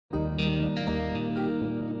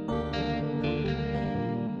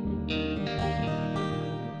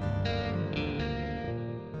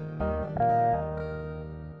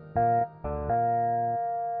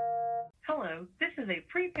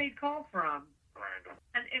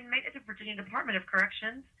An inmate at the Virginia Department of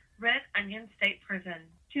Corrections, Red Onion State Prison.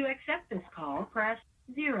 To accept this call, press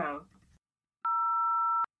 0.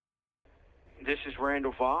 This is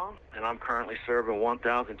Randall Vaughn, and I'm currently serving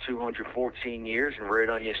 1,214 years in Red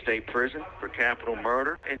Onion State Prison for capital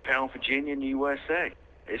murder in Pound, Virginia, in the USA.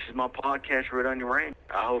 This is my podcast, Red Onion Rain.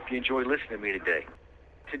 I hope you enjoy listening to me today.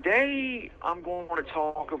 Today, I'm going to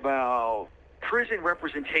talk about prison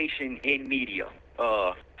representation in media,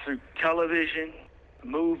 through television,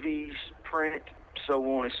 movies, print, so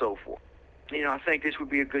on and so forth. You know, I think this would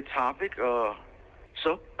be a good topic, so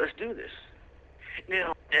let's do this.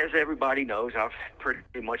 Now, as everybody knows, I've pretty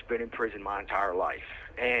much been in prison my entire life.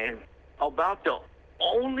 And about the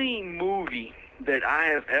only movie that I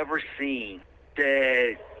have ever seen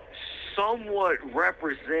that somewhat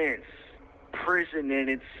represents prison in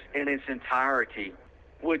its entirety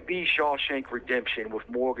would be Shawshank Redemption with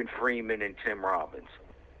Morgan Freeman and Tim Robbins.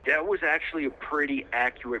 That was actually a pretty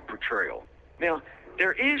accurate portrayal. Now,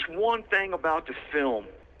 there is one thing about the film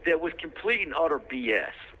that was complete and utter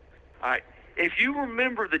BS. All right. If you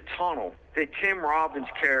remember the tunnel that Tim Robbins'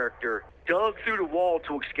 character dug through the wall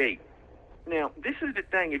to escape. Now, this is the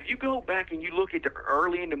thing. If you go back and you look at the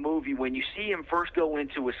early in the movie when you see him first go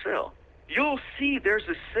into a cell, you'll see there's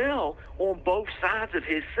a cell on both sides of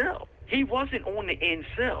his cell. He wasn't on the end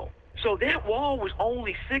cell. So that wall was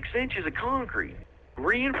only 6 inches of concrete,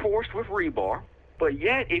 reinforced with rebar. But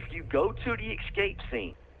yet, if you go to the escape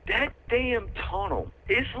scene, that damn tunnel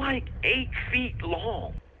is like 8 feet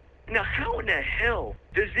long. Now, how in the hell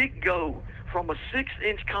does it go from a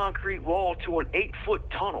 6-inch concrete wall to an 8-foot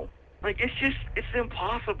tunnel? Like, it's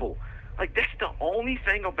impossible. Like, that's the only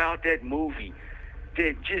thing about that movie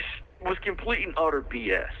that just was complete and utter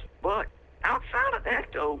BS. But outside of that,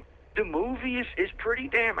 though, the movie is pretty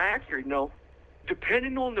damn accurate, you know.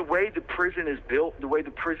 Depending on the way the prison is built, the way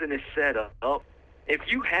the prison is set up, if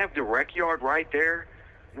you have the rec yard right there,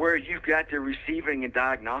 where you've got the receiving and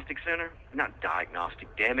diagnostic center, not diagnostic,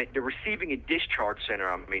 damn it, the receiving and discharge center,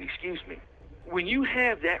 excuse me. When you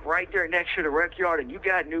have that right there next to the rec yard and you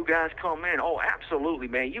got new guys come in, oh, absolutely,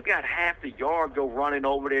 man. You got half the yard go running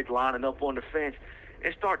over there, lining up on the fence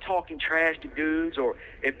and start talking trash to dudes. Or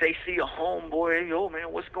if they see a homeboy, oh,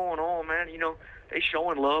 man, what's going on, man? You know, they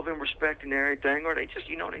showing love and respect and everything. Or they just,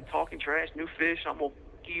 you know, they talking trash, new fish, I'm going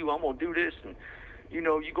to you, I'm going to do this. And, you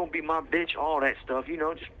know, you going to be my bitch, all that stuff. You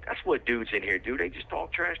know, just that's what dudes in here do. They just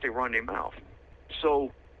talk trash. They run their mouth.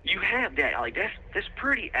 So you have that. Like, that's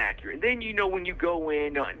pretty accurate. And then, you know, when you go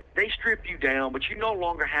in, they strip you down, but you no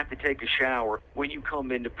longer have to take a shower when you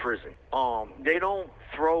come into prison. They don't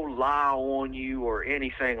throw lye on you or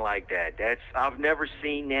anything like that. I've never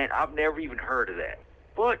seen that. I've never even heard of that.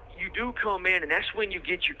 But you do come in, and that's when you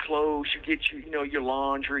get your clothes, you get your, you know, your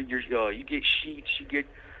laundry, you get sheets, you get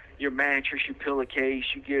your mattress, your pillowcase,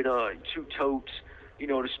 you get 2 totes, you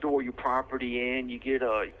know, to store your property in. You get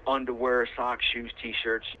underwear, socks, shoes,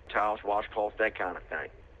 T-shirts, towels, washcloths, that kind of thing.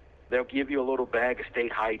 They'll give you a little bag of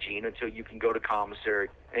state hygiene until you can go to commissary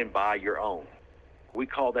and buy your own. We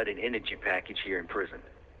call that an energy package here in prison.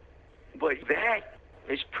 But that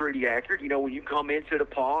is pretty accurate. You know, when you come into the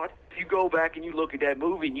pod, if you go back and you look at that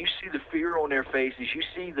movie and you see the fear on their faces, you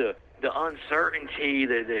see the uncertainty,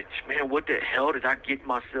 that man, what the hell did I get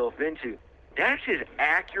myself into? That's as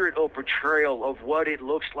accurate a portrayal of what it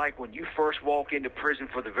looks like when you first walk into prison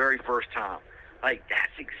for the very first time. Like,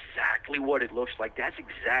 that's exactly what it looks like. That's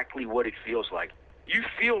exactly what it feels like. You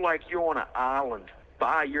feel like you're on an island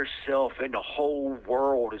by yourself and the whole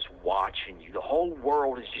world is watching you. The whole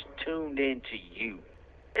world is just tuned into you.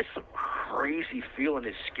 It's a crazy feeling.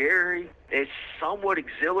 It's scary. It's somewhat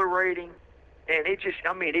exhilarating. And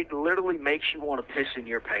it literally makes you want to piss in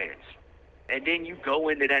your pants. And then you go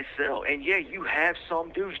into that cell. And yeah, you have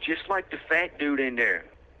some dudes, just like the fat dude in there.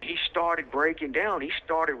 He started breaking down. He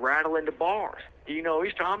started rattling the bars. You know,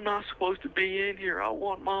 he's I'm not supposed to be in here. I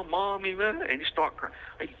want my mommy, man. And he start crying.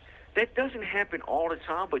 Like, that doesn't happen all the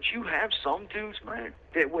time, but you have some dudes, man,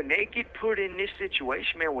 that when they get put in this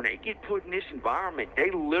situation, man, when they get put in this environment, they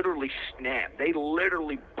literally snap. They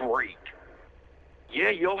literally break.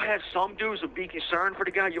 Yeah, you'll have some dudes who'll be concerned for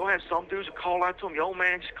the guy. You'll have some dudes who call out to him, yo,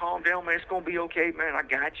 man, just calm down, man. It's going to be okay, man. I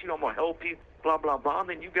got you. I'm going to help you, blah, blah, blah. And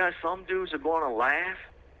then you got some dudes that are going to laugh.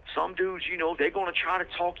 Some dudes, you know, they're going to try to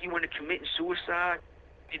talk you into committing suicide.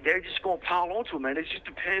 They're just going to pile onto it, man. It just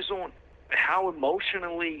depends on how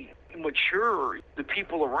emotionally mature the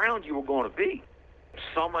people around you are going to be.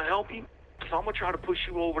 Some will help you. Some will try to push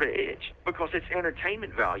you over the edge because it's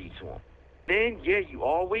entertainment value to them. Then, yeah, you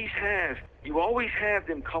always have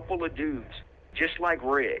them couple of dudes, just like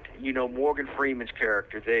Red, you know, Morgan Freeman's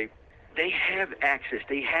character. they have access,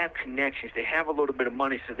 they have connections, they have a little bit of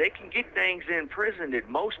money, so they can get things in prison that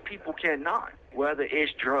most people cannot, whether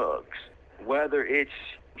it's drugs, whether it's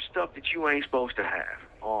stuff that you ain't supposed to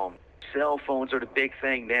have. Cell phones are the big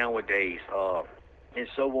thing nowadays, and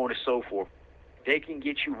so on and so forth. They can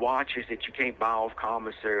get you watches that you can't buy off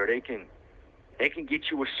commissary, or they can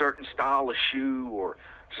get you a certain style of shoe or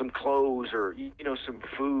some clothes or, some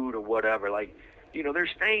food or whatever. Like,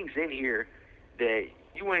 there's things in here that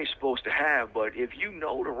you ain't supposed to have, but if you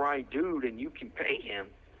know the right dude and you can pay him,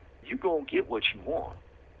 you gonna get what you want.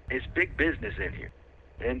 It's big business in here.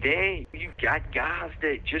 And then you got guys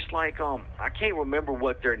that just like I can't remember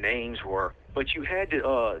what their names were, but you had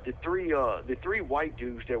the three white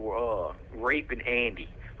dudes that were raping Andy.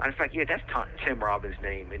 In fact, yeah, that's Tim Robbins'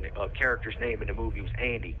 name, and the character's name in the movie was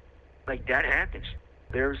Andy. Like, that happens.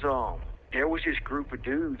 There was this group of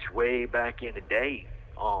dudes way back in the day,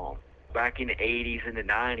 back in the 80s and the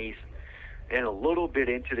 90s, and a little bit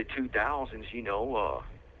into the 2000s,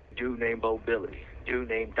 dude named Bo Billy, dude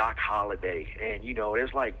named Doc Holliday, and,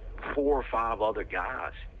 there's like 4 or 5 other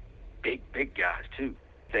guys, big guys too.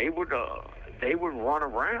 They would run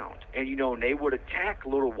around, and, they would attack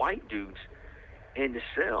little white dudes in the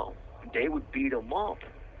cell. They would beat them up,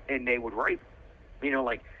 and they would rape.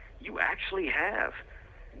 You actually have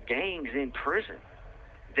gangs in prison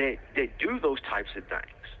that do those types of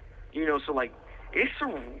things. So like,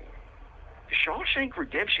 Shawshank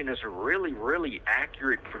Redemption is a really, really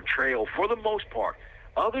accurate portrayal for the most part,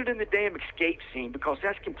 other than the damn escape scene, because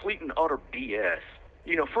that's complete and utter BS.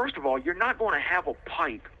 First of all, you're not going to have a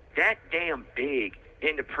pipe that damn big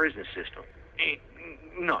in the prison system.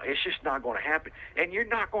 No, it's just not going to happen. And you're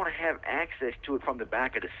not going to have access to it from the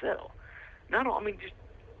back of the cell. Just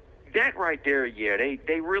that right there, yeah,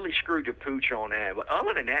 they really screwed the pooch on that. But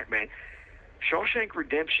other than that, man, Shawshank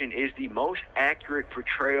Redemption is the most accurate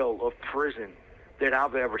portrayal of prison that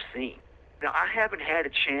I've ever seen. Now, I haven't had a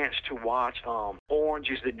chance to watch Orange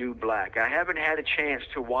is the New Black. I haven't had a chance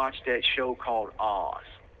to watch that show called Oz.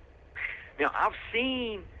 Now,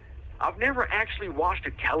 I've never actually watched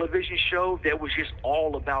a television show that was just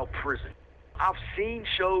all about prison. I've seen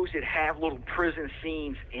shows that have little prison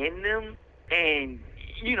scenes in them, and,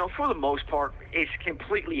 for the most part, it's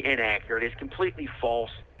completely inaccurate. It's completely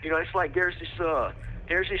false. It's like there's this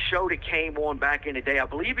show that came on back in the day. I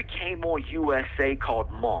believe it came on USA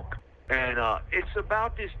called Monk. And it's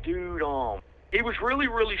about this dude. He was really,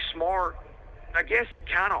 really smart, I guess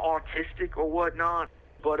kind of autistic or whatnot.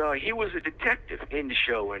 But he was a detective in the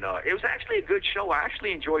show, and it was actually a good show. I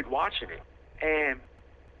actually enjoyed watching it. And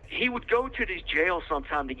he would go to this jail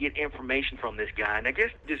sometime to get information from this guy. And I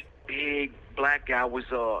guess this big black guy was,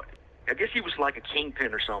 I guess he was like a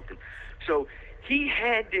kingpin or something. So he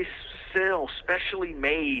had this cell specially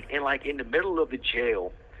made in the middle of the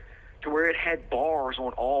jail, to where it had bars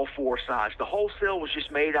on all 4 sides. The whole cell was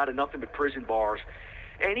just made out of nothing but prison bars.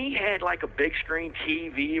 And he had like a big screen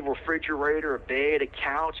TV, a refrigerator, a bed, a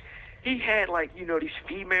couch. He had these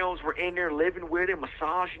females were in there living with him,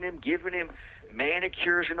 massaging him, giving him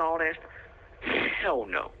manicures and all that stuff. Hell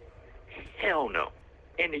no. Hell no.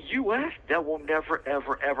 In the U.S., that will never,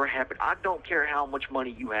 ever, ever happen. I don't care how much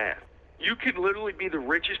money you have. You could literally be the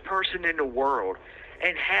richest person in the world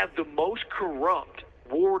and have the most corrupt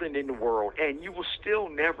warden in the world, and you will still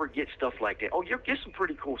never get stuff like that. Oh, you'll get some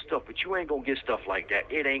pretty cool stuff, but you ain't going to get stuff like that.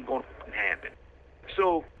 It ain't going to happen.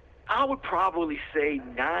 So I would probably say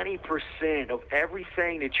 90% of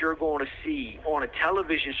everything that you're going to see on a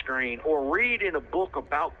television screen or read in a book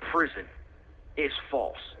about prison is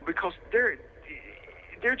false, because they're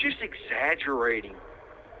just exaggerating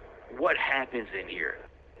what happens in here.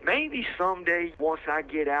 Maybe someday, once I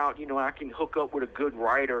get out, I can hook up with a good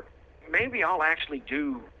writer. Maybe I'll actually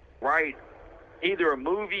write either a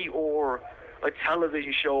movie or a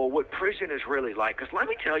television show of what prison is really like. Because let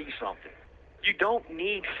me tell you something. You don't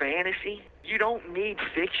need fantasy. You don't need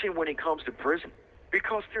fiction when it comes to prison,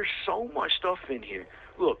 because there's so much stuff in here.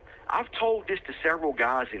 Look, I've told this to several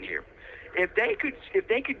guys in here. If they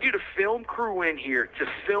could get a film crew in here to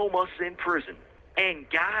film us in prison, and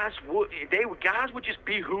guys would just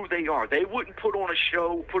be who they are. They wouldn't put on a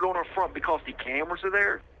show, put on a front because the cameras are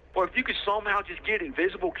there. Or if you could somehow just get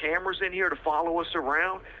invisible cameras in here to follow us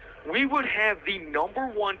around, we would have the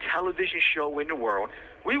 #1 television show in the world.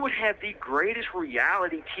 We would have the greatest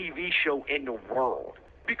reality TV show in the world.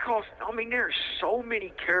 Because, there's so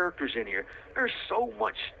many characters in here. There's so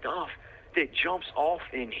much stuff that jumps off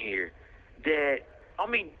in here that,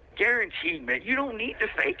 guaranteed, man, you don't need to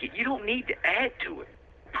fake it. You don't need to add to it.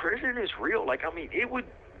 Prison is real.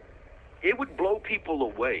 It would blow people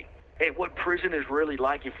away at what prison is really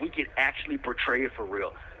like if we could actually portray it for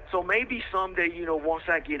real. So maybe someday, once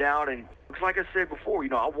I get out and, like I said before,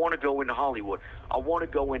 I want to go into Hollywood. I want to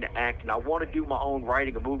go into acting. I want to do my own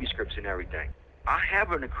writing of movie scripts and everything. I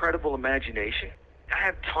have an incredible imagination. I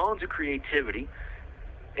have tons of creativity.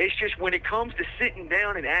 It's just when it comes to sitting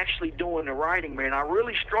down and actually doing the writing, man, I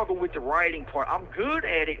really struggle with the writing part. I'm good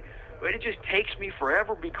at it, but it just takes me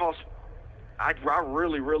forever because I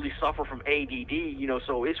really, really suffer from ADD,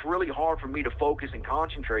 so it's really hard for me to focus and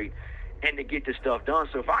concentrate and to get this stuff done.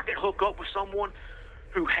 So if I could hook up with someone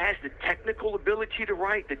who has the technical ability to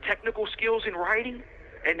write, the technical skills in writing,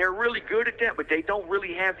 and they're really good at that, but they don't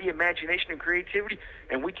really have the imagination and creativity,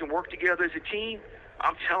 and we can work together as a team,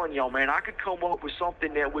 I'm telling y'all, man, I could come up with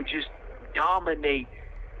something that would just dominate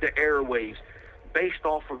the airwaves based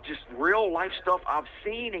off of just real life stuff I've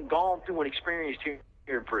seen and gone through and experienced here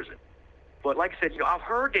in prison. But like I said, I've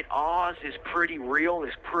heard that Oz is pretty real,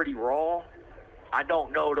 it's pretty raw. I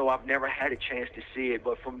don't know, though. I've never had a chance to see it.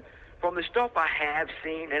 But from the stuff I have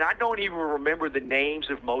seen, and I don't even remember the names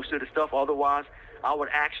of most of the stuff, otherwise I would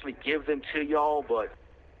actually give them to y'all. But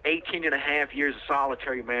 18 and a half years of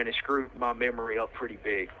solitary, man, has screwed my memory up pretty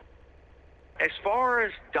big. As far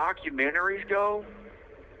as documentaries go,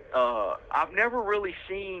 I've never really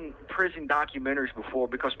seen prison documentaries before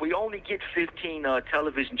because we only get 15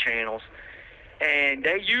 television channels. And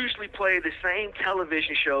they usually play the same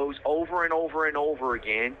television shows over and over and over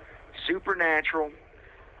again. Supernatural,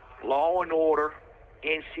 Law and Order,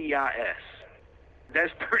 NCIS.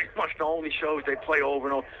 That's pretty much the only shows they play over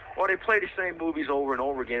and over. Or they play the same movies over and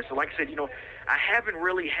over again. So like I said, I haven't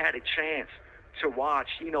really had a chance to watch,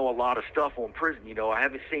 a lot of stuff on prison. I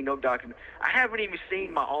haven't seen no document. I haven't even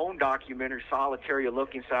seen my own documentary, Solitary: A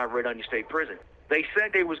Look Inside Red Onion State Prison. They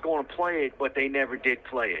said they was going to play it, but they never did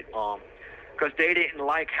play it. Because they didn't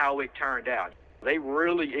like how it turned out. They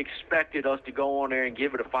really expected us to go on there and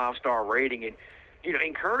give it a 5-star rating and,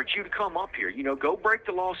 encourage you to come up here. Go break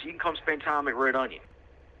the law so you can come spend time at Red Onion.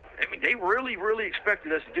 I mean, they really, really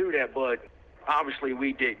expected us to do that, but obviously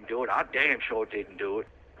we didn't do it. I damn sure didn't do it.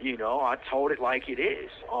 I told it like it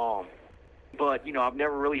is. But, I've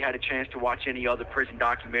never really had a chance to watch any other prison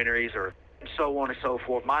documentaries or so on and so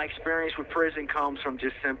forth. My experience with prison comes from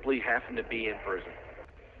just simply having to be in prison.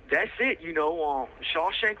 That's it,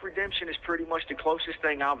 Shawshank Redemption is pretty much the closest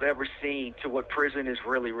thing I've ever seen to what prison is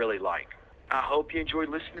really, really like. I hope you enjoyed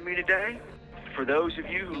listening to me today. For those of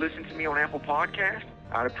you who listen to me on Apple Podcasts,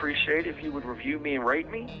 I'd appreciate it if you would review me and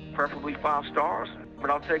rate me, preferably 5 stars, but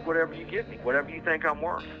I'll take whatever you give me, whatever you think I'm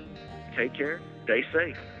worth. Take care. Stay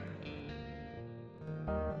safe.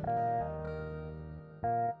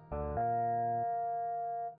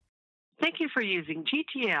 Thank you for using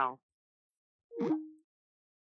GTL.